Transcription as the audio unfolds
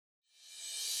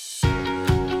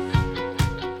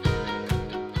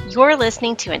You're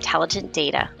listening to Intelligent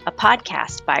Data, a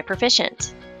podcast by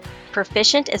Proficient.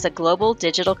 Proficient is a global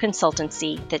digital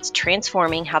consultancy that's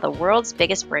transforming how the world's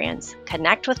biggest brands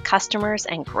connect with customers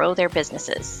and grow their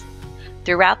businesses.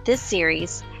 Throughout this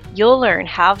series, you'll learn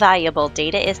how valuable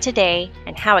data is today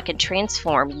and how it can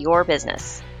transform your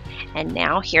business. And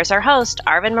now here's our host,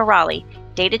 Arvind Murali,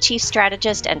 Data Chief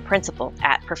Strategist and Principal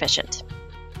at Proficient.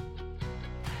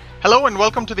 Hello and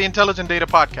welcome to the Intelligent Data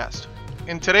Podcast.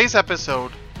 In today's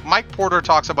episode, Mike Porter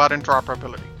talks about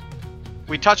interoperability.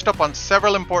 We touched up on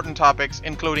several important topics,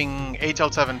 including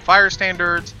HL7 fire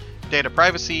standards, data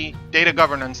privacy, data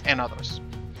governance, and others.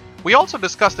 We also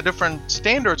discussed the different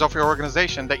standards of your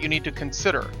organization that you need to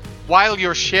consider while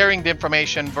you're sharing the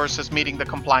information versus meeting the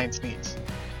compliance needs.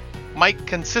 Mike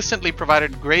consistently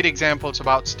provided great examples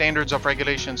about standards of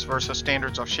regulations versus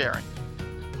standards of sharing.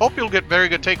 Hope you'll get very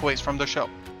good takeaways from the show.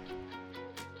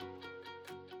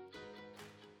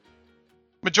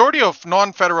 Majority of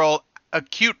non-federal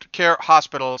acute care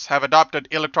hospitals have adopted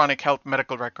electronic health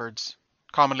medical records,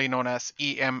 commonly known as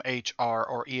EMHR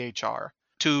or EHR,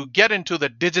 to get into the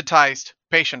digitized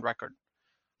patient record.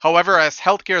 However, as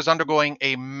healthcare is undergoing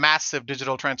a massive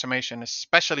digital transformation,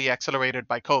 especially accelerated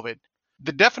by COVID,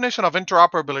 the definition of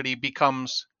interoperability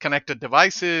becomes connected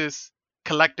devices,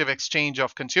 collective exchange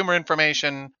of consumer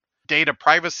information, data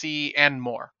privacy, and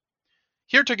more.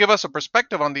 Here to give us a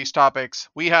perspective on these topics,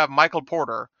 we have Michael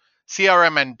Porter,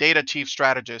 CRM and Data Chief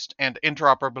Strategist and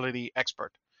Interoperability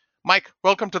Expert. Mike,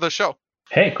 welcome to the show.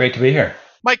 Hey, great to be here.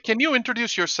 Mike, can you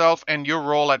introduce yourself and your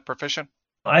role at Proficient?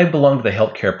 I belong to the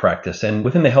healthcare practice, and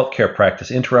within the healthcare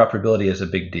practice, interoperability is a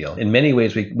big deal. In many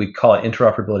ways, we call it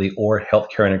interoperability or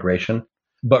healthcare integration.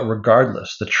 But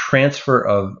regardless, the transfer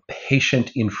of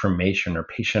patient information or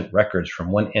patient records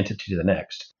from one entity to the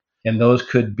next, and those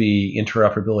could be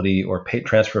interoperability or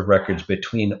transfer of records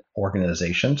between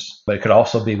organizations, but it could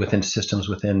also be within systems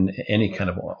within any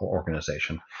kind of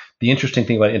organization. The interesting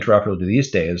thing about interoperability these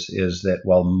days is that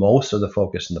while most of the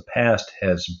focus in the past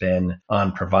has been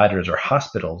on providers or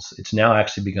hospitals, it's now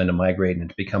actually begun to migrate and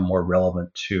to become more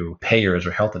relevant to payers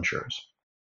or health insurers.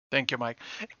 Thank you, Mike.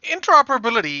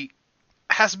 Interoperability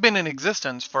has been in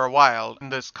existence for a while in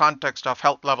this context of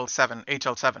Health Level 7,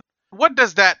 HL7. What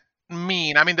does that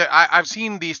mean? I mean, I've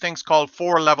seen these things called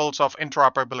 4 levels of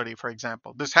interoperability, for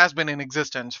example. This has been in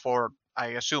existence for, I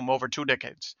assume, over 2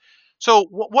 decades. So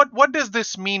what does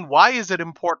this mean? Why is it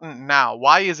important now?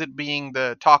 Why is it being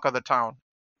the talk of the town?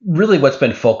 Really what's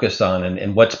been focused on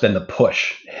and what's been the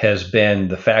push has been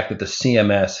the fact that the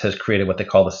CMS has created what they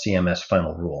call the CMS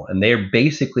final rule. And they are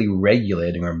basically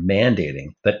regulating or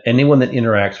mandating that anyone that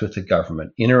interacts with the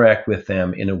government interact with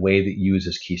them in a way that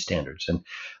uses key standards. And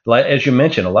as you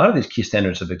mentioned, a lot of these key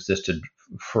standards have existed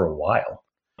for a while.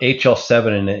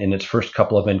 HL7 in its first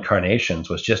couple of incarnations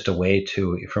was just a way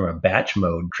to, from a batch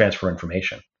mode, transfer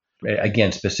information.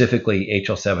 Again, specifically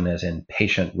HL7 as in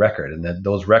patient record, and that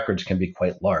those records can be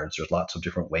quite large. There's lots of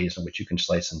different ways in which you can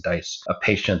slice and dice a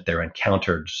patient, their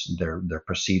encounters, their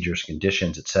procedures,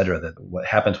 conditions, et cetera, that what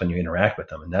happens when you interact with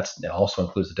them. And that also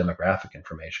includes the demographic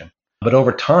information. But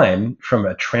over time, from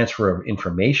a transfer of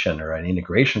information or an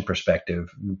integration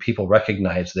perspective, people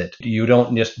recognize that you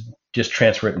don't just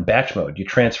transfer it in batch mode. You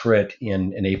transfer it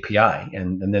in an API,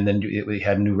 and then we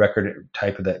had a new record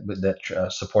type that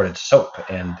supported SOAP,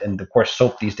 and of course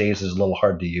SOAP these days is a little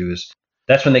hard to use.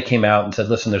 That's when they came out and said,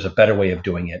 listen, there's a better way of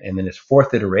doing it. And then its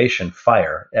fourth iteration,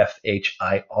 FHIR,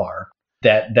 FHIR.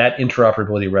 That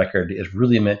interoperability record is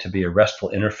really meant to be a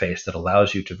RESTful interface that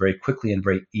allows you to very quickly and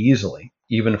very easily,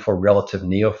 even for relative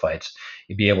neophytes,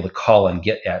 be able to call and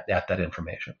get at that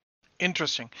information.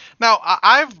 Interesting. Now,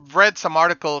 I've read some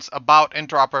articles about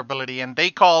interoperability, and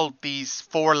they call these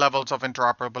 4 levels of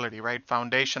interoperability, right?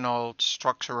 Foundational,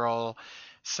 structural,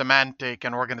 semantic,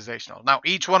 and organizational. Now,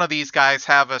 each one of these guys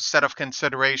have a set of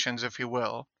considerations, if you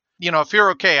will. If you're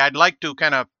okay, I'd like to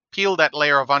kind of peel that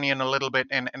layer of onion a little bit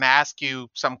and ask you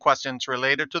some questions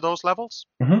related to those levels.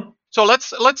 Mm-hmm. So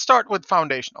let's start with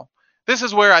foundational. This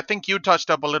is where I think you touched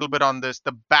up a little bit on this,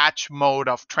 the batch mode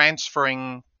of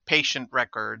transferring patient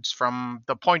records from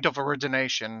the point of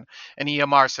origination, an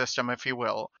EMR system, if you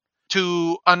will,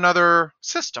 to another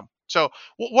system. So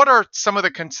what are some of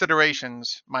the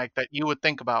considerations, Mike, that you would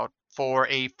think about for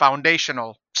a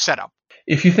foundational setup?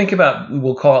 If you think about,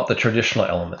 we'll call it the traditional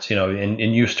elements,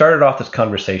 and you started off this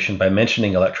conversation by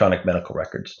mentioning electronic medical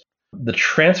records. The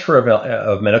transfer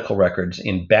of medical records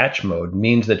in batch mode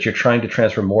means that you're trying to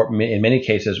transfer more, in many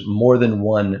cases, more than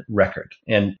one record.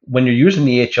 And when you're using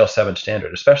the HL7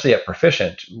 standard, especially at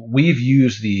Proficient, we've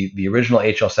used the original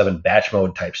HL7 batch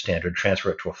mode type standard,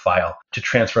 transfer it to a file, to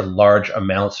transfer large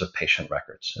amounts of patient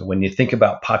records. And when you think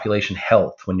about population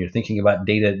health, when you're thinking about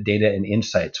data and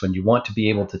insights, when you want to be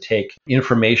able to take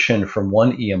information from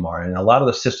one EMR, and a lot of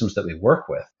the systems that we work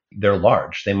with, they're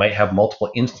large. They might have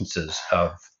multiple instances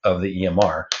of the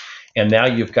EMR. And now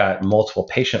you've got multiple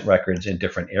patient records in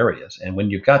different areas. And when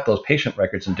you've got those patient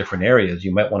records in different areas,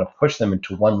 you might want to push them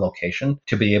into one location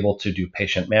to be able to do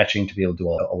patient matching, to be able to do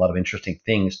a lot of interesting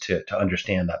things to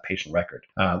understand that patient record.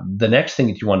 The next thing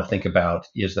that you want to think about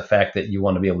is the fact that you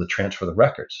want to be able to transfer the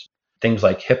records. Things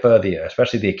like HIPAA,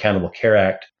 especially the Accountable Care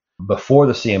Act, before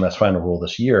the CMS final rule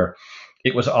this year,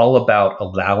 it was all about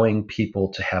allowing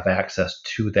people to have access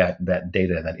to that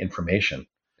data, that information.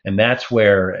 And that's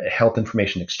where health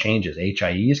information exchanges,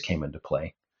 HIEs, came into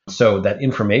play. So that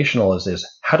informational is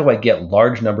how do I get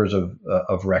large numbers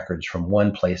of records from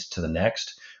one place to the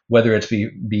next, whether it's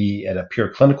be at a pure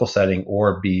clinical setting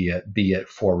or be it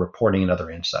for reporting and other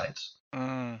insights.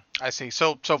 I see.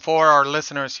 So for our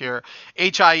listeners here,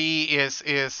 HIE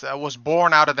was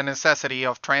born out of the necessity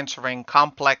of transferring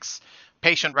complex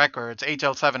patient records,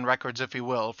 HL7 records, if you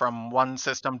will, from one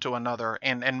system to another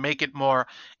and make it more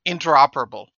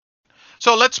interoperable.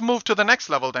 So let's move to the next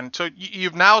level then. So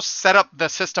you've now set up the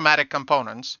systematic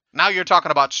components. Now you're talking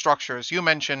about structures. You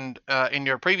mentioned in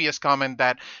your previous comment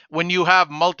that when you have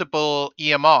multiple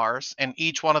EMRs and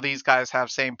each one of these guys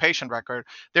have same patient record,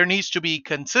 there needs to be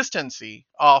consistency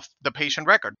of the patient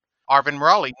record. Arvin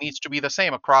Murali needs to be the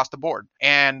same across the board.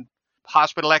 And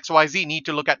hospital XYZ need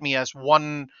to look at me as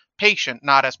one patient,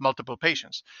 not as multiple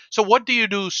patients. So what do you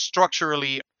do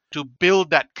structurally to build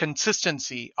that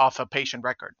consistency of a patient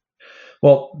record?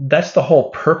 Well, that's the whole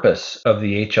purpose of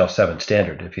the HL7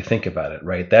 standard, if you think about it,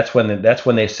 right? That's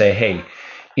when they say, hey,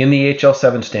 in the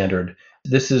HL7 standard,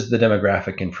 this is the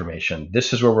demographic information.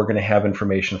 This is where we're going to have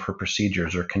information for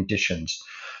procedures or conditions.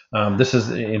 This is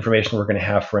the information we're going to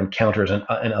have for encounters and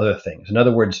other things. In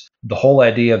other words, the whole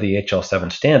idea of the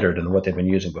HL7 standard and what they've been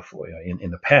using before in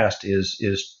the past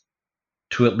is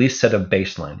to at least set a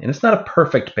baseline. And it's not a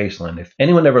perfect baseline. If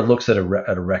anyone ever looks at a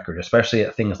record, especially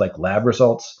at things like lab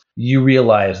results, you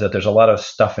realize that there's a lot of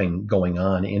stuffing going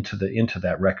on into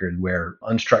that record where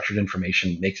unstructured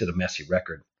information makes it a messy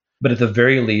record. But at the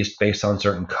very least, based on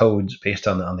certain codes, based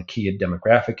on the key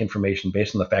demographic information,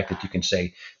 based on the fact that you can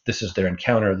say, this is their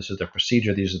encounter, this is their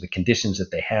procedure, these are the conditions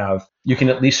that they have, you can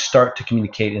at least start to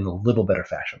communicate in a little better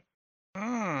fashion.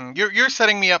 You're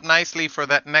setting me up nicely for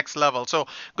that next level. So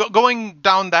going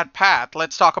down that path,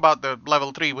 let's talk about the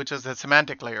level 3, which is the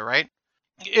semantic layer, right?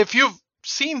 If you've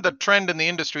seen the trend in the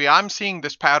industry, I'm seeing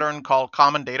this pattern called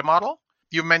common data model.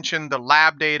 You mentioned the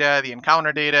lab data, the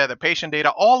encounter data, the patient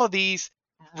data, all of these,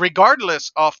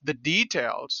 regardless of the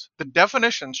details, the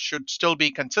definitions should still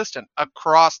be consistent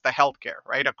across the healthcare,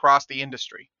 right? Across the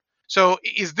industry. So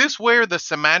is this where the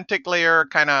semantic layer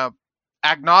kind of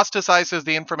agnosticizes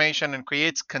the information and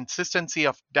creates consistency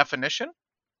of definition?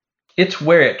 It's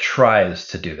where it tries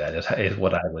to do that, is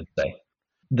what I would say.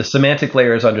 The semantic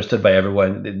layer is understood by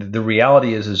everyone. The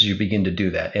reality is you begin to do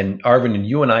that. And Arvin, and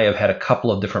you and I have had a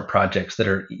couple of different projects that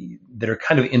are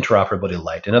kind of interoperability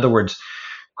light. In other words,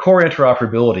 core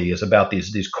interoperability is about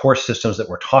these core systems that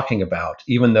we're talking about,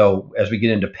 even though as we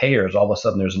get into payers, all of a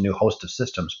sudden there's a new host of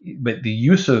systems. But the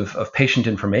use of patient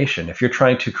information, if you're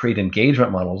trying to create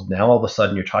engagement models, now all of a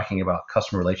sudden you're talking about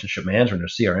customer relationship management or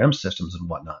CRM systems and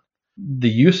whatnot. The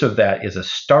use of that is a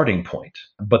starting point,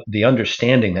 but the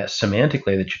understanding, that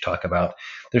semantically that you talk about,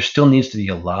 there still needs to be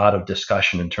a lot of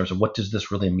discussion in terms of what does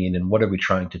this really mean and what are we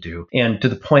trying to do, and to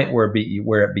the point where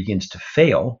it begins to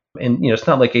fail. And it's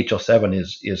not like HL7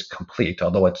 is complete,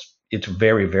 although it's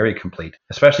very, very complete,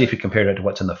 especially if you compare it to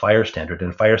what's in the FHIR standard.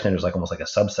 And FHIR standard is like almost like a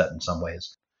subset in some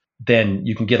ways. Then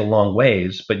you can get a long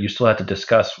ways, but you still have to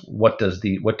discuss what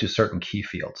do certain key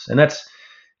fields, and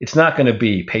it's not going to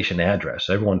be patient address.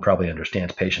 Everyone probably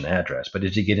understands patient address, but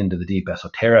as you get into the deep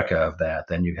esoterica of that,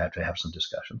 then you have to have some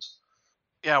discussions.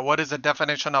 Yeah, what is the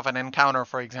definition of an encounter,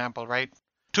 for example, right?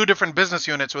 Two different business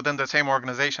units within the same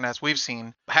organization, as we've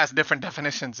seen, has different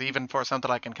definitions, even for something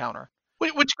like encounter.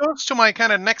 Which goes to my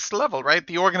kind of next level, right?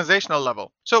 The organizational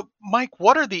level. So, Mike,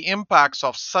 what are the impacts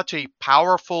of such a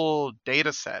powerful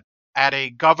data set at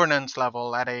a governance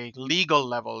level, at a legal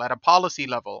level, at a policy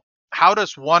level? How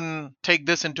does one take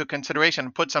this into consideration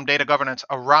and put some data governance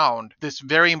around this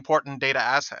very important data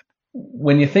asset?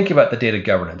 When you think about the data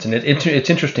governance, and it's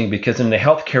interesting because in the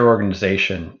healthcare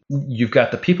organization, you've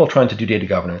got the people trying to do data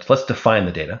governance. Let's define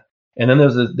the data. And then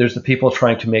there's the people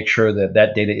trying to make sure that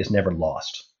that data is never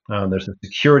lost. There's the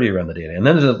security around the data. And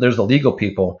then there's the legal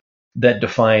people that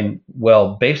define,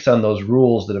 well, based on those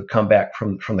rules that have come back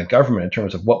from the government in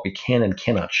terms of what we can and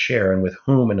cannot share and with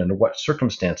whom and under what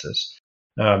circumstances.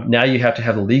 Now you have to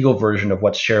have the legal version of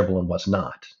what's shareable and what's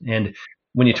not. And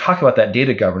when you talk about that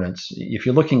data governance, if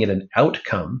you're looking at an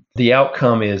outcome, the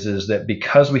outcome is that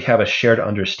because we have a shared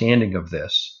understanding of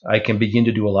this, I can begin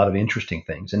to do a lot of interesting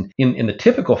things. And in the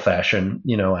typical fashion,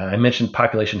 I mentioned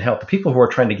population health. The people who are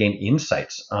trying to gain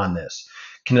insights on this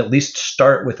can at least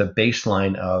start with a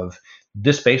baseline of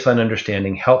this baseline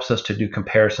understanding helps us to do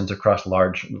comparisons across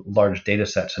large data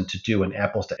sets and to do an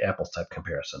apples to apples type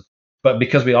comparison. But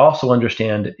because we also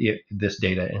understand this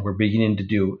data and we're beginning to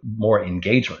do more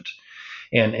engagement,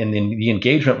 and then the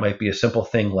engagement might be a simple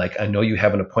thing like, I know you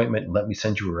have an appointment and let me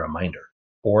send you a reminder.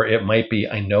 Or it might be,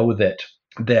 I know that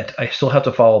I still have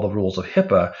to follow the rules of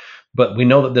HIPAA, but we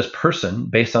know that this person,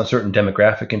 based on certain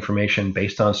demographic information,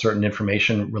 based on certain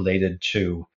information related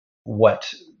to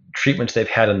what treatments they've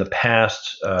had in the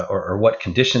past, or what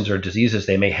conditions or diseases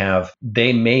they may have,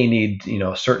 they may need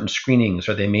certain screenings,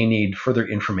 or they may need further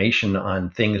information on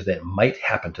things that might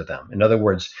happen to them. In other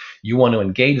words, you want to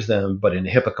engage them, but in a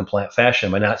HIPAA compliant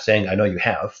fashion by not saying, I know you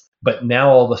have. But now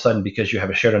all of a sudden, because you have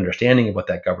a shared understanding of what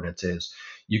that governance is,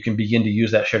 you can begin to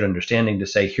use that shared understanding to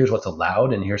say, here's what's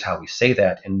allowed and here's how we say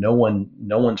that. And no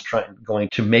one's going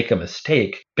to make a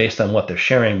mistake based on what they're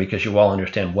sharing, because you all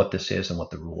understand what this is and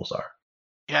what the rules are.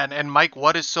 Yeah, and Mike,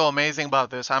 what is so amazing about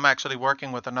this, I'm actually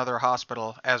working with another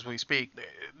hospital as we speak.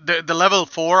 The level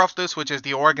 4 of this, which is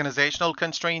the organizational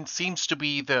constraint, seems to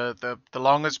be the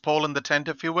longest pole in the tent,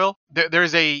 if you will.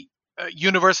 There's a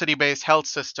university-based health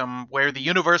system where the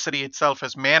university itself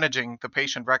is managing the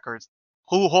patient records.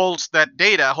 Who holds that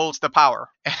data holds the power.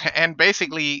 And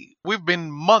basically, we've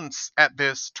been months at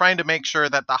this trying to make sure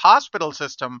that the hospital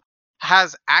system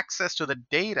has access to the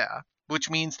data, which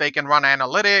means they can run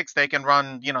analytics, they can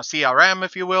run, CRM,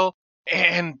 if you will.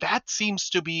 And that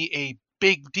seems to be a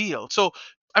big deal. So,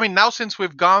 now since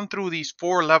we've gone through these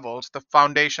 4 levels, the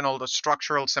foundational, the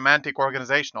structural, semantic,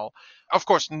 organizational, of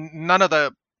course, none of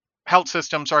the health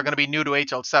systems are going to be new to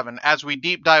HL7. As we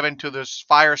deep dive into this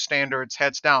FHIR standards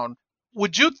heads down,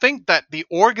 would you think that the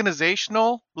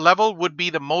organizational level would be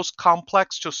the most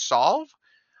complex to solve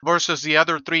versus the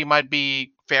other 3 might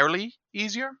be fairly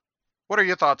easier? What are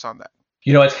your thoughts on that?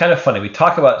 It's kind of funny. We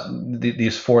talk about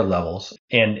these 4 levels,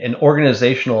 and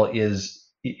organizational is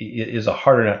a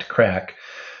harder nut to crack.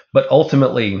 But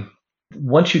ultimately,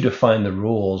 once you define the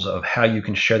rules of how you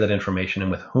can share that information and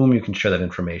with whom you can share that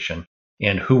information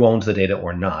and who owns the data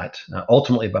or not,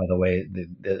 ultimately, by the way,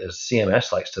 as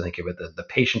CMS likes to think of it, the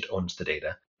patient owns the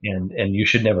data. And you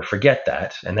should never forget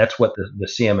that. And that's what the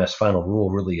CMS final rule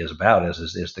really is about,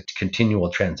 is the continual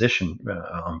transition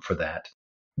for that.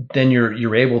 Then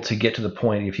you're able to get to the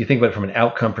point, if you think about it from an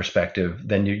outcome perspective,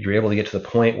 then you're able to get to the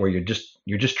point where you're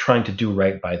just trying to do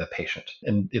right by the patient.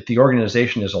 And if the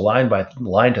organization is aligned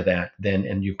to that, then,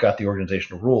 and you've got the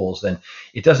organizational rules, then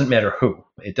it doesn't matter who.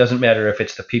 It doesn't matter if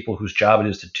it's the people whose job it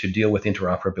is to deal with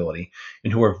interoperability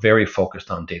and who are very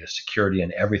focused on data security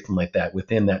and everything like that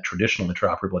within that traditional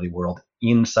interoperability world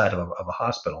inside of a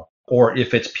hospital, or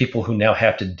if it's people who now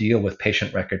have to deal with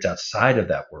patient records outside of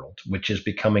that world, which is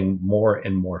becoming more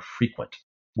and more frequent,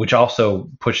 which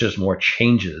also pushes more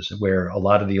changes where a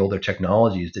lot of the older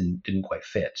technologies didn't quite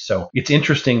fit. So it's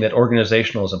interesting that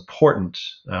organizational is important,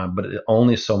 but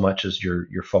only so much as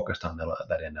you're focused on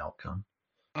that end outcome.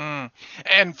 And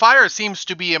FHIR seems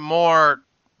to be a more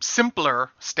simpler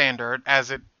standard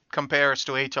as it compares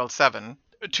to HL7.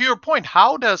 To your point,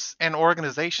 how does an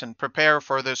organization prepare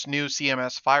for this new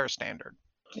CMS FHIR standard?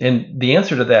 And the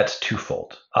answer to that's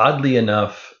twofold. Oddly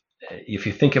enough, if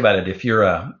you think about it, if you're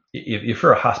a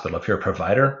hospital, if you're a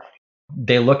provider,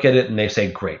 they look at it and they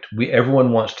say, great,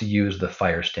 everyone wants to use the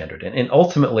FHIR standard. And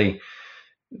ultimately,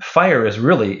 FHIR is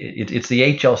really, it's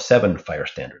the HL7 FHIR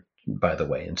standard, by the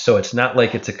way. And so it's not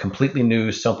like it's a completely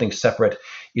new, something separate.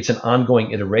 It's an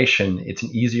ongoing iteration. It's an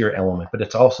easier element, but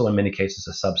it's also in many cases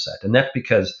a subset. And that's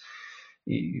because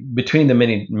between the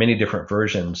many different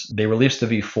versions, they released the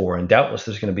V4, and doubtless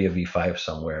there's going to be a V5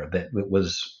 somewhere that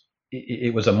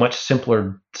it was a much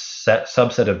simpler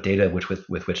subset of data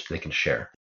with which they can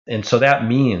share. And so that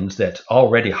means that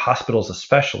already hospitals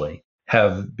especially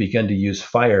have begun to use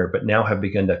FHIR, but now have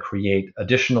begun to create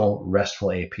additional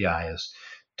RESTful APIs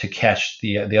to catch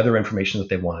the other information that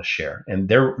they want to share. And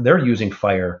they're using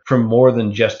FHIR for more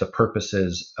than just the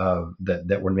purposes of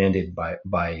that were mandated by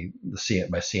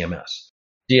CMS.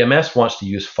 CMS wants to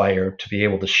use FHIR to be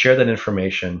able to share that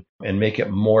information and make it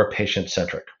more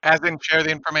patient-centric. As in share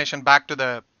the information back to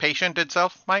the patient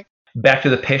itself, Mike? Back to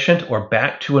the patient or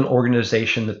back to an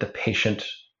organization that the patient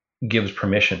gives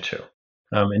permission to.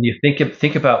 And you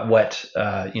think about what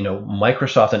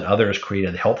Microsoft and others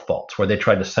created health vaults, where they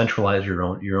tried to centralize your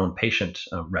own patient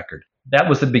record. That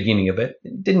was the beginning of it.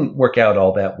 It didn't work out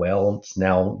all that well. It's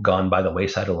now gone by the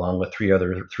wayside, along with three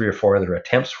or four other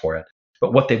attempts for it.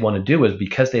 But what they want to do is,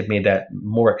 because they've made that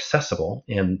more accessible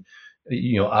and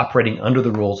operating under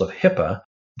the rules of HIPAA,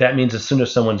 that means as soon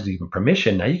as someone's given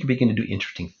permission, now you can begin to do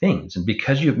interesting things. And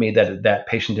because you've made that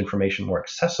patient information more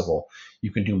accessible,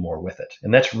 you can do more with it.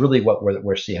 And that's really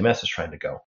where CMS is trying to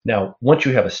go. Now, once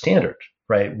you have a standard,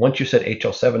 right? Once you said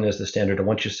HL7 is the standard, or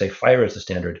once you say FHIR is the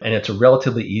standard, and it's a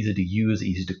relatively easy to use,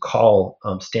 easy to call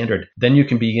standard, then you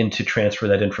can begin to transfer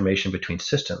that information between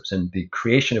systems. And the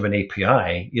creation of an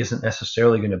API isn't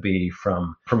necessarily going to be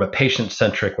from a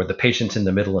patient-centric, where the patient's in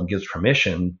the middle and gives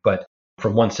permission, but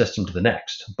from one system to the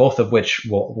next, both of which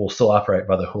will still operate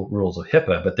by the rules of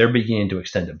HIPAA, but they're beginning to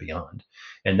extend it beyond.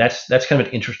 And that's kind of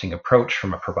an interesting approach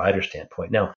from a provider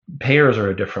standpoint. Now, payers are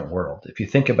a different world. If you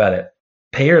think about it,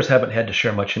 payers haven't had to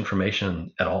share much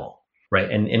information at all, right?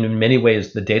 And in many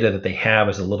ways, the data that they have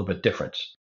is a little bit different.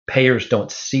 Payers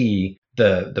don't see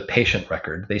the patient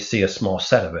record. They see a small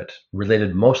set of it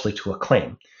related mostly to a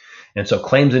claim. And so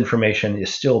claims information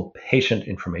is still patient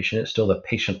information. It's still the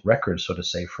patient record, so to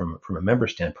say, from a member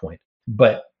standpoint.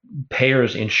 But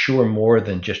payers insure more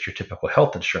than just your typical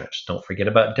health insurance. Don't forget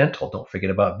about dental. Don't forget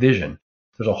about vision.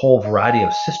 There's a whole variety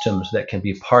of systems that can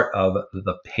be part of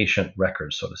the patient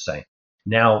record, so to say.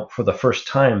 Now, for the first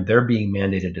time, they're being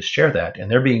mandated to share that,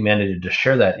 and they're being mandated to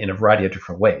share that in a variety of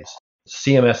different ways.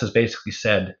 CMS has basically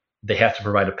said they have to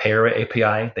provide a payer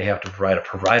API. They have to provide a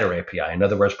provider API. In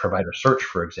other words, provider search,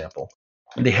 for example.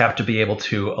 They have to be able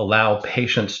to allow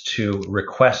patients to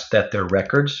request that their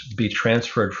records be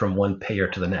transferred from one payer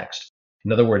to the next.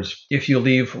 In other words, if you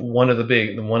leave one of the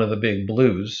big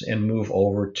blues and move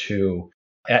over to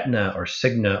Aetna or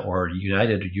Cigna or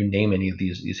United, or you name any of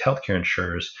these healthcare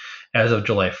insurers, as of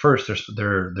July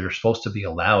 1st, they're supposed to be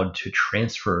allowed to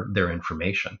transfer their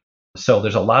information. So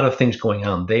there's a lot of things going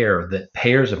on there that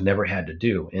payers have never had to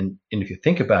do. And if you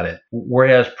think about it,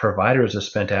 whereas providers have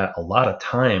spent out a lot of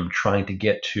time trying to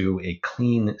get to a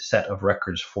clean set of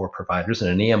records for providers, and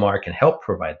an EMR can help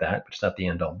provide that, but it's not the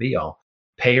end all be all.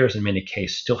 Payers in many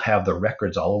cases still have the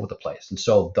records all over the place. And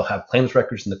so they'll have claims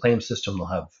records in the claims system. They'll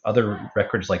have other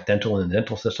records like dental in the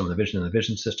dental system, the vision in the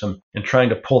vision system, and trying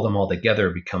to pull them all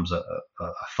together becomes a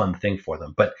fun thing for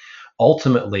them. But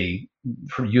ultimately,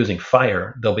 for using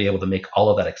FHIR, they'll be able to make all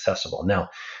of that accessible. Now,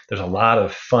 there's a lot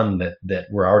of fun that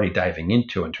we're already diving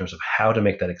into in terms of how to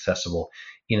make that accessible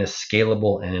in a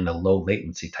scalable and in a low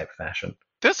latency type fashion.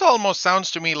 This almost sounds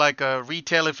to me like a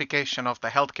retailification of the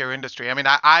healthcare industry. I mean,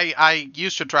 I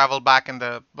used to travel back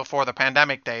before the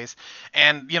pandemic days,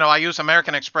 and I use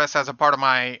American Express as a part of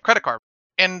my credit card.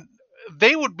 And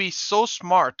they would be so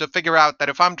smart to figure out that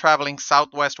if I'm traveling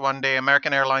Southwest one day,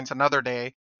 American Airlines another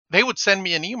day, they would send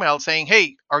me an email saying,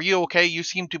 "Hey, are you okay? You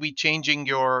seem to be changing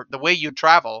the way you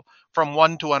travel from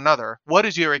one to another. What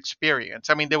is your experience?"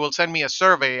 I mean, they will send me a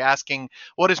survey asking,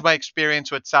 what is my experience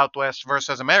with Southwest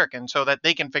versus American, so that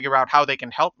they can figure out how they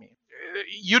can help me.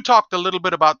 You talked a little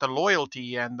bit about the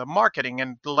loyalty and the marketing,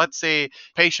 and let's say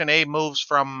patient A moves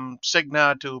from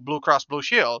Cigna to Blue Cross Blue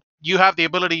Shield. You have the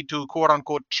ability to quote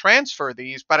unquote transfer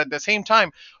these, but at the same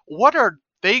time, what are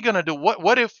they going to do?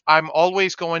 What if I'm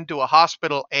always going to a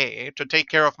hospital A to take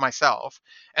care of myself,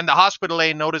 and the hospital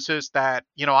A notices that,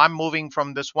 I'm moving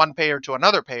from this one payer to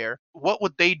another payer? What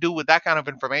would they do with that kind of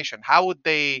information? How would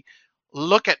they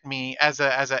look at me as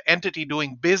a entity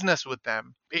doing business with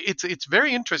them? It's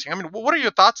very interesting. I mean, what are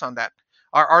your thoughts on that?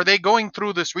 Are they going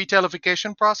through this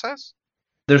retailification process?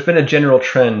 There's been a general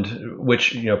trend,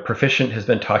 which Proficient has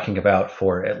been talking about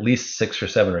for at least 6 or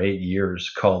 7 or 8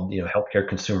 years, called healthcare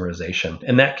consumerization,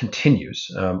 and that continues,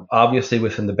 obviously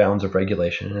within the bounds of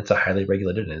regulation, and it's a highly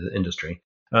regulated industry.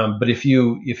 But if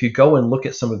you go and look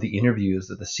at some of the interviews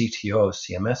that the CTO of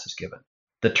CMS has given,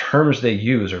 the terms they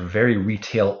use are very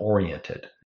retail oriented.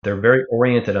 They're very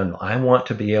oriented on, I want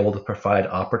to be able to provide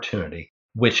opportunity,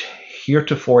 which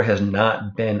heretofore has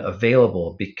not been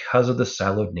available because of the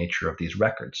siloed nature of these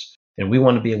records. And we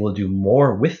want to be able to do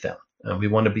more with them. We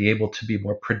want to be able to be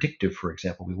more predictive, for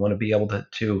example. We want to be able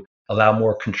to allow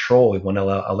more control. We want to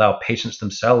allow patients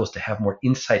themselves to have more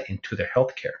insight into their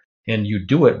healthcare. And you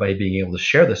do it by being able to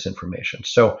share this information.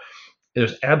 So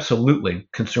there's absolutely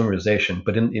consumerization.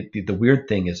 But the weird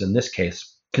thing is, in this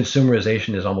case,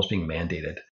 consumerization is almost being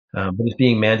mandated. but it's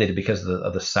being mandated because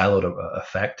of the siloed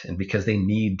effect, and because they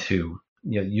need to.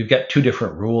 You've got two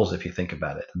different rules if you think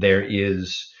about it. There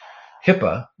is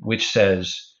HIPAA, which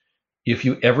says if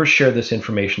you ever share this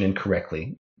information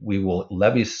incorrectly, we will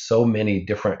levy so many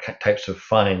different types of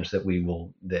fines that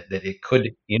that it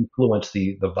could influence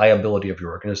the viability of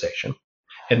your organization.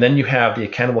 And then you have the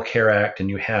Accountable Care Act, and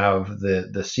you have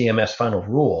the CMS final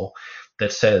rule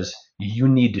that says you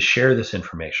need to share this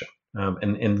information.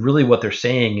 And really what they're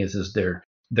saying is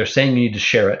they're saying you need to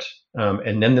share it.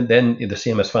 And then the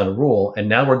CMS final rule, and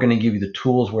now we're going to give you the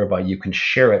tools whereby you can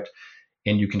share it,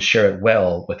 and you can share it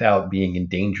well without being in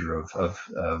danger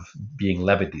of being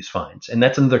levied these fines. And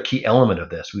that's another key element of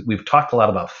this. We've talked a lot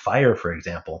about FHIR, for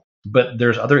example, but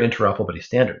there's other interoperability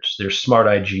standards. There's Smart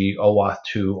IG, OAuth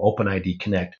 2, OpenID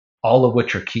Connect, all of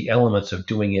which are key elements of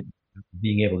doing it,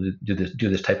 being able to do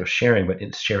this type of sharing, but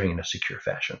it's sharing in a secure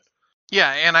fashion.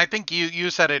 Yeah, and I think you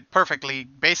said it perfectly.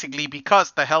 Basically,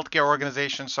 because the healthcare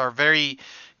organizations are very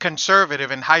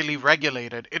conservative and highly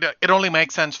regulated, it only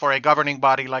makes sense for a governing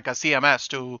body like a CMS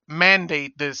to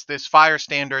mandate this FHIR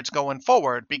standards going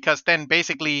forward, because then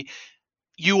basically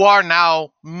you are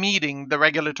now meeting the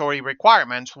regulatory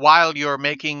requirements while you're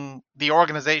making the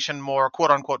organization more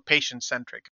quote unquote patient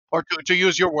centric, or to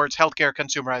use your words, healthcare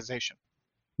consumerization.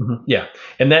 Mm-hmm. Yeah,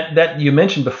 and that you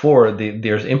mentioned before,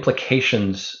 there's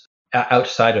implications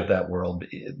outside of that world.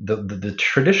 The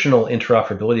traditional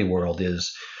interoperability world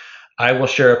is I will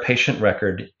share a patient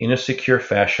record in a secure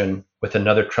fashion with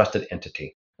another trusted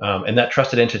entity, and that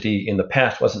trusted entity in the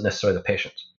past wasn't necessarily the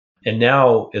patient. And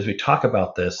now, as we talk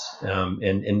about this, and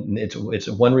it's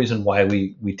one reason why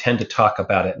we tend to talk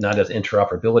about it not as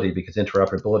interoperability, because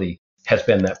interoperability has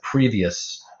been that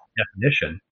previous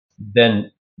definition.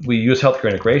 Then we use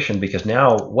healthcare integration because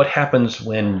now what happens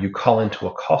when you call into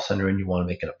a call center and you want to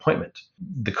make an appointment?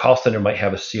 The call center might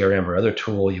have a CRM or other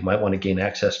tool. You might want to gain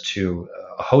access to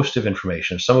a host of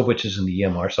information, some of which is in the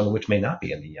EMR, some of which may not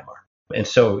be in the EMR. And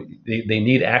so they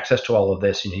need access to all of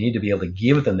this, and you need to be able to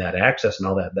give them that access and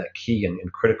all that key and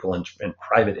critical and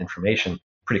private information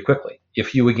pretty quickly.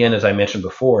 If you, again, as I mentioned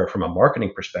before, from a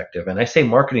marketing perspective, and I say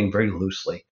marketing very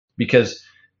loosely because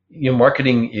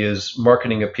marketing is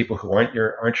marketing of people who aren't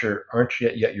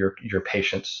yet your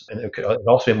patients, and it could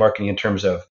also be marketing in terms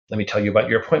of, let me tell you about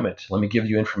your appointment. Let me give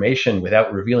you information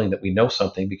without revealing that we know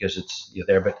something because it's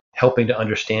there, but helping to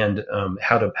understand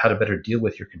how to better deal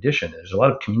with your condition. There's a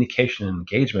lot of communication and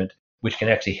engagement which can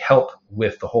actually help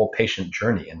with the whole patient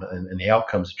journey and the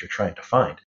outcomes that you're trying to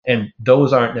find. And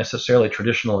those aren't necessarily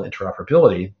traditional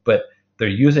interoperability, but they're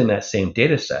using that same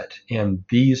data set. And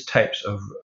these types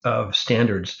of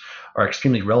standards are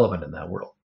extremely relevant in that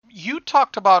world. You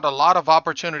talked about a lot of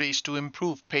opportunities to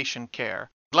improve patient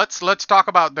care. Let's talk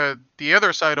about the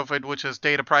other side of it, which is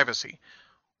data privacy.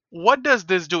 What does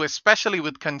this do, especially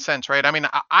with consents, right? I mean,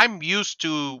 I'm used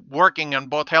to working on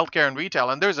both healthcare and retail,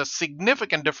 and there's a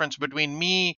significant difference between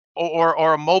me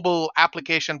or a mobile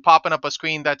application popping up a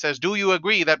screen that says, do you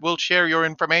agree that we'll share your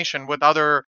information with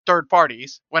other third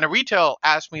parties? When a retail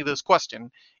asks me this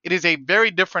question, it is a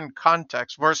very different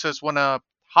context versus when a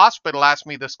hospital asks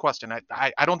me this question.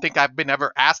 I don't think I've been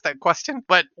ever asked that question,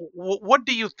 but what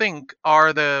do you think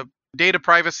are the data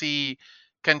privacy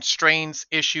constraints,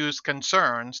 issues,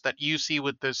 concerns that you see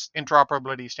with this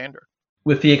interoperability standard?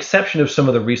 With the exception of some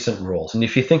of the recent rules. And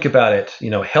if you think about it,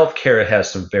 healthcare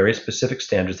has some very specific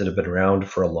standards that have been around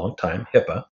for a long time,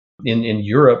 HIPAA. In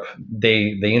Europe,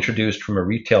 they introduced from a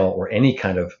retail or any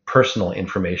kind of personal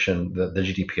information, the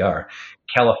GDPR.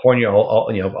 California,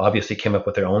 obviously came up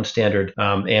with their own standard,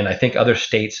 and I think other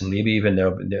states, and maybe even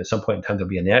at some point in time there'll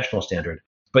be a national standard.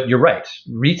 But you're right.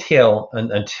 Retail,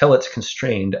 until it's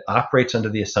constrained, operates under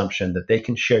the assumption that they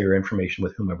can share your information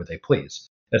with whomever they please.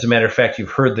 As a matter of fact,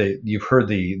 you've heard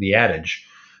the adage: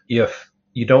 if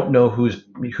you don't know who's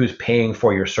paying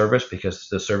for your service because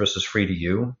the service is free to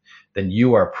you, then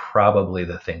you are probably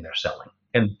the thing they're selling.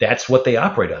 And that's what they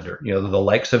operate under. The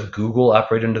likes of Google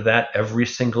operate under that every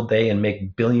single day and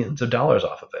make billions of dollars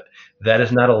off of it. That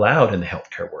is not allowed in the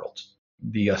healthcare world.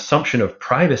 The assumption of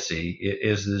privacy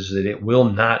is that it will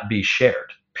not be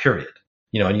shared, period.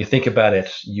 And you think about it,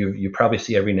 you probably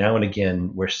see every now and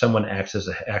again where someone accesses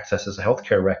a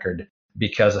healthcare record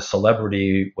because a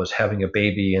celebrity was having a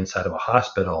baby inside of a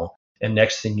hospital, and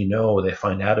next thing you know, they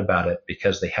find out about it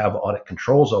because they have audit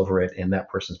controls over it, and that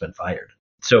person's been fired.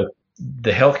 So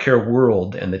the healthcare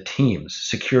world and the teams,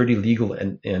 security, legal,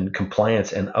 and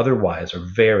compliance, and otherwise, are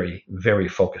very, very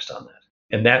focused on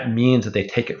that. And that means that they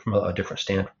take it from a different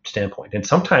standpoint. And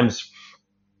sometimes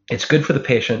it's good for the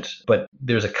patient, but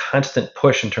there's a constant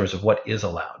push in terms of what is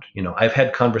allowed. I've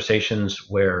had conversations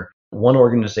where one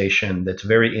organization that's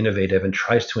very innovative and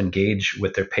tries to engage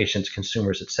with their patients,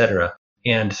 consumers, et cetera,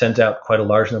 and sends out quite a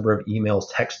large number of emails,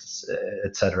 texts,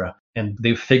 et cetera, and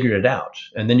they've figured it out.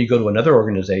 And then you go to another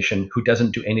organization who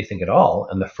doesn't do anything at all,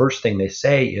 and the first thing they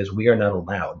say is, we are not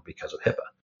allowed because of HIPAA.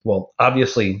 Well,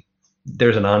 obviously,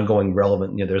 there's an ongoing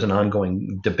there's an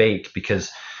ongoing debate because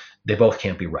they both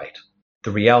can't be right.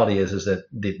 The reality is that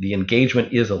the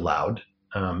engagement is allowed,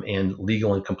 and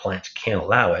legal and compliance can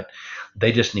allow it.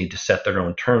 They just need to set their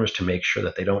own terms to make sure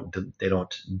that they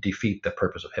don't defeat the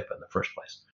purpose of HIPAA in the first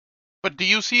place. But do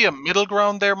you see a middle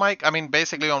ground there, Mike? I mean,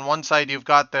 basically on one side, you've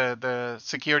got the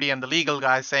security and the legal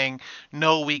guys saying,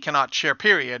 no, we cannot share,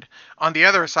 period. On the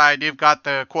other side, you've got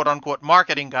the quote unquote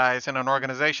marketing guys in an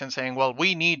organization saying, well,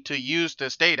 we need to use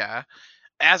this data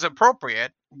as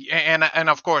appropriate, and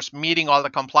of course, meeting all the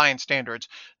compliance standards.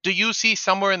 Do you see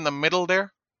somewhere in the middle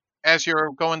there as you're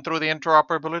going through the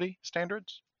interoperability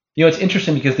standards? It's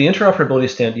interesting because the interoperability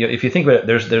standard, if you think about it,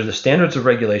 there's the standards of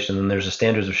regulation and there's the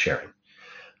standards of sharing.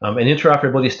 An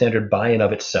interoperability standard by and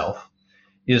of itself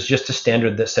is just a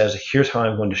standard that says, here's how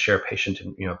I'm going to share a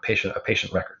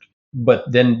patient record.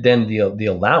 But then the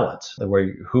allowance,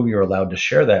 who you're allowed to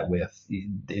share that with,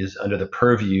 is under the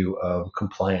purview of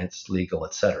compliance, legal,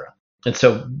 et cetera. And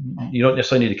so you don't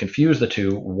necessarily need to confuse the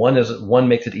two. One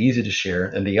makes it easy to share,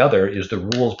 and the other is the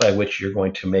rules by which you're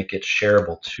going to make it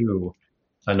shareable to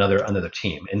another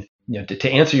team. And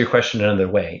to answer your question another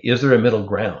way, is there a middle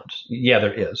ground? Yeah,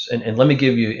 there is. And let me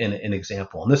give you an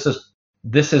example. And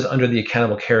this is under the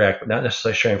Accountable Care Act, but not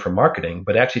necessarily sharing for marketing,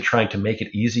 but actually trying to make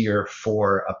it easier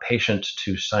for a patient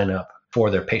to sign up for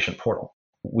their patient portal.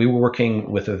 We were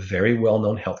working with a very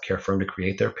well-known healthcare firm to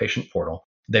create their patient portal.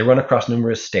 They run across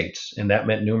numerous states, and that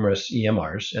meant numerous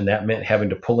EMRs, and that meant having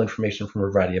to pull information from a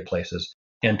variety of places.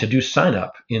 And to do sign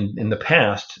up in the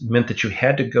past meant that you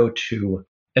had to go to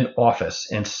an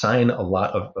office and sign a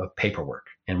lot of paperwork.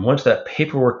 And once that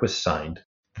paperwork was signed,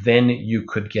 then you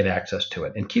could get access to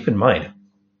it. And keep in mind,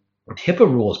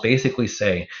 HIPAA rules basically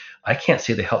say, I can't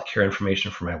see the healthcare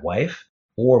information for my wife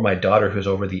or my daughter who's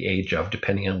over the age of,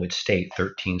 depending on which state,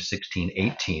 13, 16,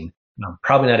 18.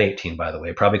 Probably not 18, by the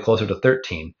way, probably closer to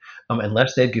 13,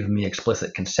 unless they've given me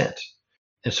explicit consent.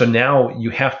 And so now you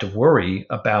have to worry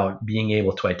about being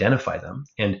able to identify them.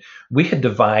 And we had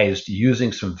devised,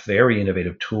 using some very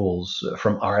innovative tools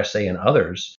from RSA and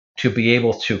others, to be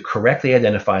able to correctly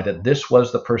identify that this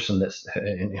was the person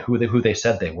who they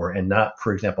said they were, and not,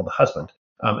 for example, the husband.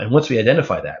 And once we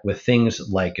identify that with things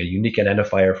like a unique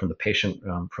identifier from the patient,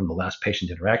 from the last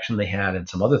patient interaction they had, and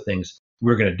some other things,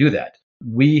 we're going to do that.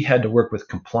 We had to work with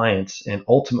compliance and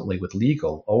ultimately with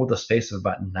legal over the space of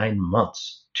about 9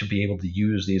 months to be able to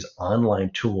use these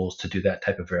online tools to do that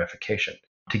type of verification,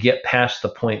 to get past the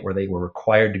point where they were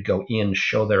required to go in,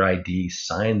 show their ID,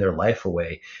 sign their life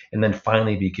away, and then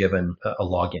finally be given a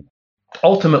login.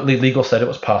 Ultimately, legal said it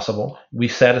was possible. We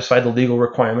satisfied the legal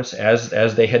requirements as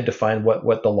they had defined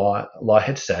what the law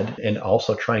had said, and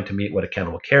also trying to meet what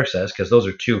Accountable Care says, because those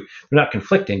are two, they're not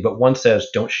conflicting, but one says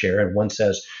don't share and one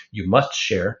says you must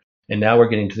share. And now we're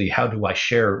getting to the how do I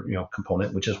share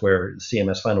component, which is where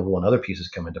CMS final rule and other pieces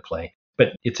come into play. But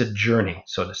it's a journey,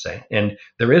 so to say. And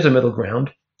there is a middle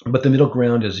ground, but the middle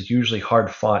ground is usually hard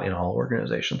fought in all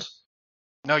organizations.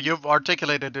 No, you've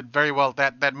articulated it very well,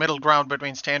 that middle ground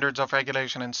between standards of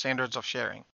regulation and standards of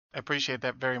sharing. I appreciate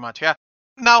that very much. Yeah.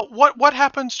 Now, what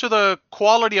happens to the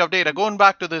quality of data? Going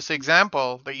back to this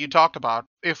example that you talked about,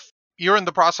 if you're in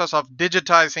the process of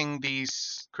digitizing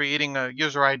these, creating a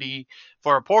user ID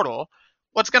for a portal,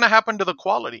 what's going to happen to the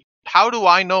quality? How do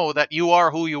I know that you are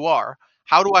who you are?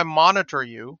 How do I monitor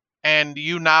you? And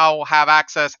you now have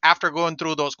access, after going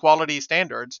through those quality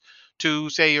standards,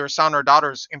 to, say, your son or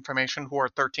daughter's information who are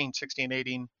 13, 16,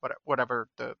 18, whatever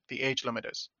the age limit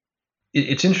is.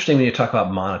 It's interesting when you talk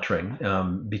about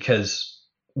monitoring, because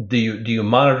do you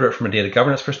monitor it from a data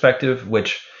governance perspective,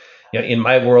 which in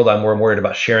my world, I'm more worried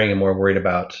about sharing and more worried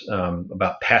about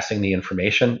passing the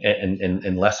information,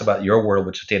 and less about your world,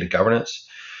 which is data governance.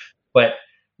 But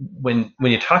when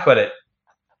you talk about it,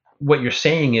 what you're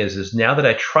saying is now that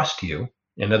I trust you,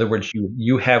 in other words,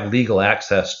 you have legal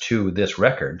access to this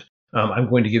record, I'm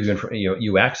going to give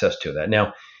you access to that.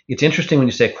 Now, it's interesting when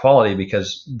you say quality,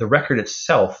 because the record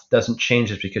itself doesn't change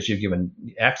just because you've given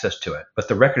access to it. But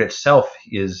the record itself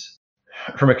is,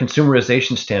 from a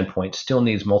consumerization standpoint, still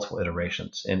needs multiple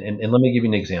iterations. And let me give you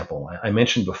an example. I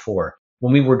mentioned before,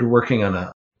 when we were working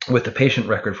with the patient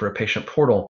record for a patient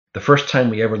portal, the first time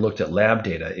we ever looked at lab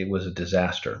data, it was a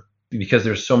disaster, because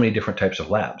there's so many different types of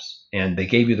labs, and they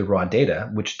gave you the raw data,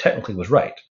 which technically was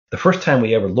right. The first time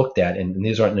we ever looked at, and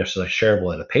these aren't necessarily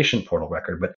shareable at a patient portal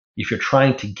record, but if you're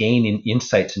trying to gain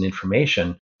insights and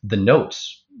information, the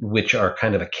notes, which are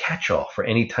kind of a catch-all for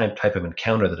any type of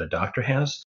encounter that a doctor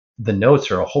has, the notes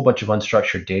are a whole bunch of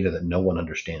unstructured data that no one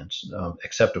understands,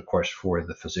 except, of course, for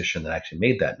the physician that actually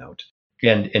made that note.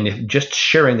 And if just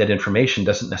sharing that information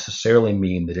doesn't necessarily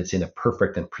mean that it's in a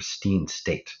perfect and pristine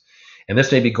state. And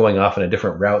this may be going off in a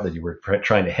different route that you were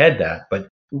trying to head that, but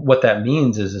what that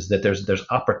means is that there's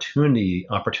opportunity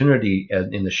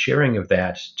in the sharing of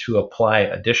that to apply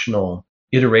additional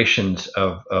iterations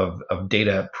of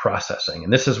data processing.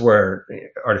 And this is where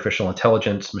artificial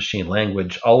intelligence, machine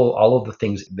language, all of the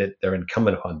things that are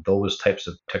incumbent upon those types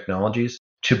of technologies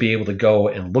to be able to go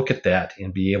and look at that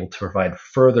and be able to provide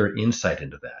further insight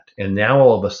into that. And now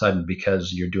all of a sudden,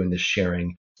 because you're doing this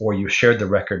sharing, or you shared the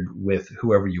record with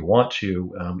whoever you want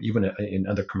to, even in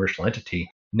other commercial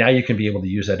entity, now you can be able to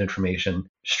use that information,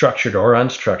 structured or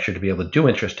unstructured, to be able to do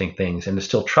interesting things, and it's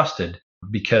still trusted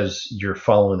because you're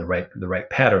following the right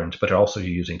patterns, but also you're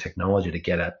using technology to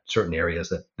get at certain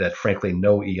areas that frankly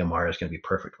no EMR is going to be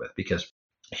perfect with, because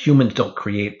humans don't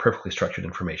create perfectly structured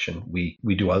information. We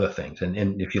do other things.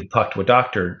 And if you talk to a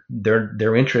doctor,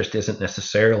 their interest isn't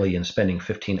necessarily in spending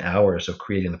 15 hours of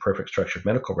creating the perfect structured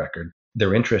medical record.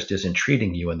 Their interest is in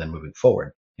treating you and then moving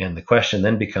forward. And the question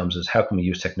then becomes is how can we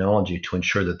use technology to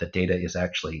ensure that the data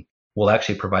will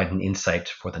actually provide an insight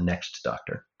for the next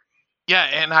doctor? Yeah,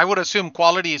 and I would assume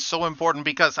quality is so important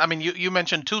because, I mean, you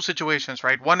mentioned two situations,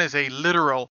 right? One is a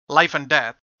literal life and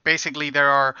death. Basically, there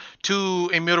are two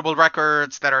immutable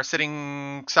records that are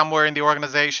sitting somewhere in the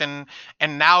organization,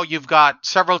 and now you've got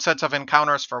several sets of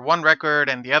encounters for one record,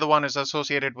 and the other one is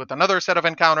associated with another set of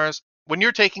encounters. When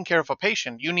you're taking care of a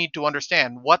patient, you need to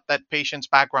understand what that patient's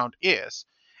background is.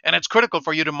 And it's critical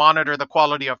for you to monitor the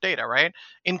quality of data, right?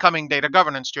 Incoming data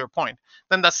governance, to your point.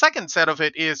 Then the second set of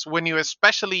it is when you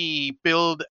especially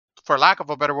build, for lack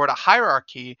of a better word, a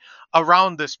hierarchy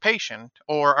around this patient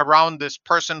or around this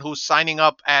person who's signing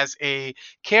up as a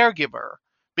caregiver.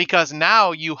 Because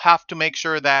now you have to make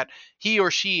sure that he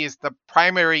or she is the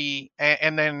primary,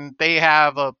 and then they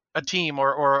have a team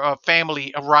or a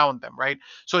family around them, right?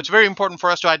 So it's very important for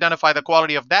us to identify the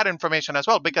quality of that information as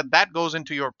well, because that goes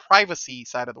into your privacy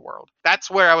side of the world.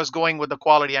 That's where I was going with the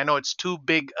quality. I know it's too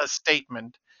big a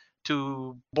statement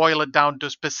to boil it down to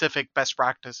specific best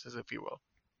practices, if you will.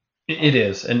 It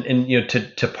is, and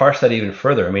to parse that even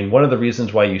further. I mean, one of the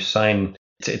reasons why you sign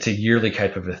it's a yearly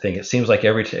type of a thing. It seems like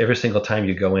every single time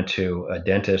you go into a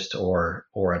dentist or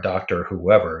a doctor, or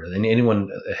whoever, and anyone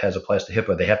that has applies to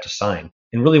HIPAA, they have to sign.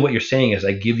 And really, what you're saying is,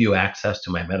 I give you access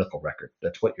to my medical record.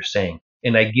 That's what you're saying,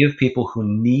 and I give people who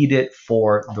need it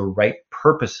for the right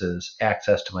purposes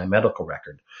access to my medical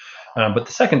record. But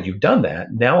the second you've done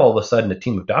that, now all of a sudden a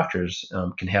team of doctors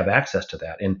can have access to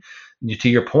that. And to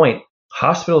your point,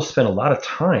 hospitals spend a lot of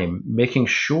time making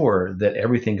sure that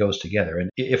everything goes together. And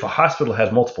if a hospital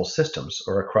has multiple systems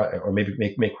or maybe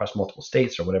may cross multiple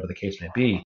states or whatever the case may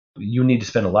be, you need to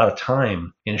spend a lot of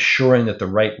time ensuring that the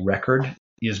right record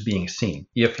is being seen.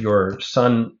 If your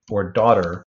son or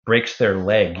daughter breaks their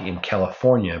leg in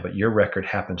California, but your record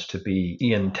happens to be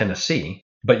in Tennessee,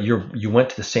 but you went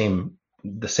to the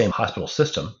same hospital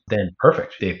system, then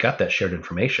perfect. They've got that shared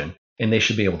information, and they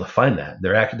should be able to find that.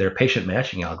 Their patient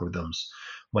matching algorithms,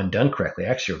 when done correctly,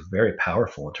 actually are very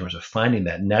powerful in terms of finding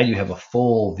that. Now you have a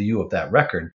full view of that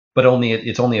record, but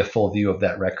it's only a full view of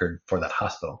that record for that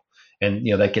hospital. And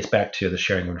that gets back to the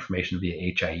sharing of information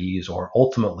via HIEs or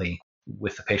ultimately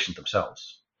with the patient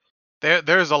themselves.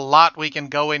 There's a lot we can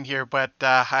go in here, but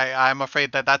I'm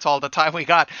afraid that that's all the time we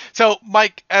got. So,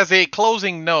 Mike, as a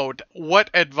closing note, what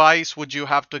advice would you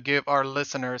have to give our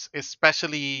listeners,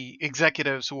 especially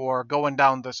executives who are going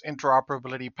down this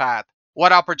interoperability path?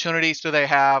 What opportunities do they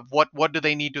have? What do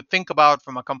they need to think about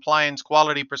from a compliance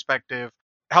quality perspective?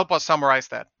 Help us summarize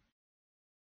that.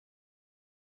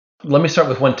 Let me start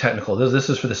with one technical.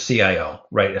 This is for the CIO,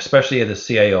 right? Especially the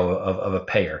CIO of a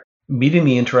payer. Meeting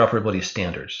the interoperability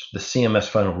standards, the CMS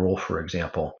final rule, for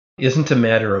example, isn't a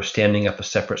matter of standing up a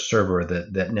separate server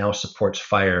that now supports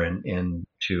FHIR and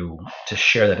to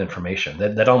share that information.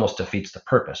 That almost defeats the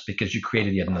purpose because you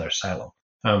created yet another silo.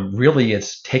 Really,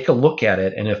 it's take a look at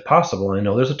it, and if possible, I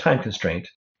know there's a time constraint,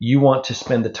 you want to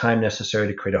spend the time necessary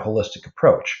to create a holistic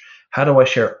approach. How do I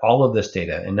share all of this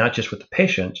data, and not just with the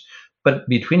patient, but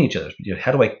between each other?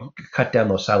 How do I cut down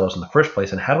those silos in the first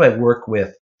place, and how do I work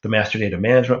with the master data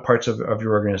management parts of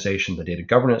your organization, the data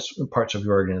governance parts of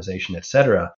your organization, et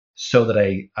cetera, so that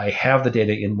I have the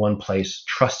data in one place,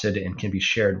 trusted, and can be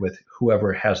shared with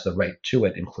whoever has the right to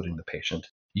it, including the patient,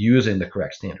 using the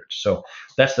correct standards. So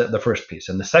that's the first piece.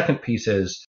 And the second piece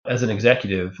is As an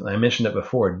executive, I mentioned it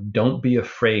before, don't be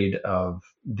afraid of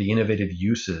the innovative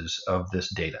uses of this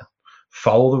data.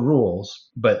 Follow the rules,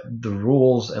 but the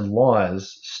rules and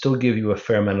laws still give you a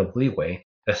fair amount of leeway,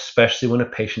 especially when a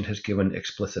patient has given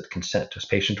explicit consent, as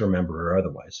patient or member or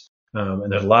otherwise.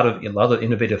 And there's a lot of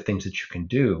innovative things that you can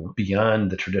do beyond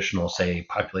the traditional, say,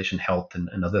 population health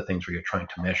and other things where you're trying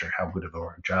to measure how good of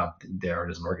a job they are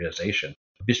as an organization.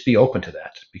 Just be open to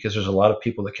that, because there's a lot of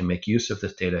people that can make use of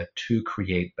this data to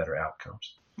create better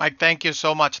outcomes. Mike, thank you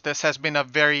so much. This has been a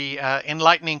very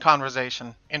enlightening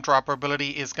conversation.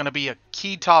 Interoperability is going to be a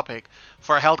key topic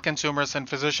for health consumers and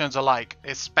physicians alike,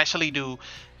 especially to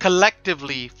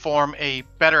collectively form a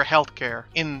better healthcare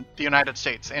in the United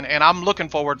States. And I'm looking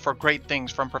forward for great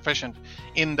things from Proficient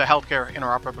in the healthcare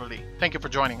interoperability. Thank you for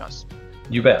joining us.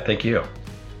 You bet. Thank you.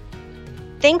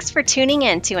 Thanks for tuning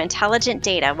in to Intelligent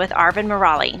Data with Arvind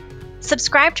Murali.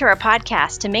 Subscribe to our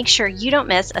podcast to make sure you don't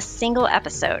miss a single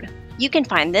episode. You can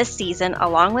find this season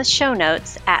along with show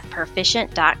notes at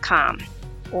Perficient.com.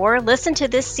 Or listen to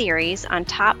this series on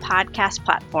top podcast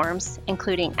platforms,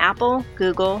 including Apple,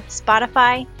 Google,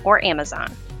 Spotify, or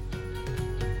Amazon.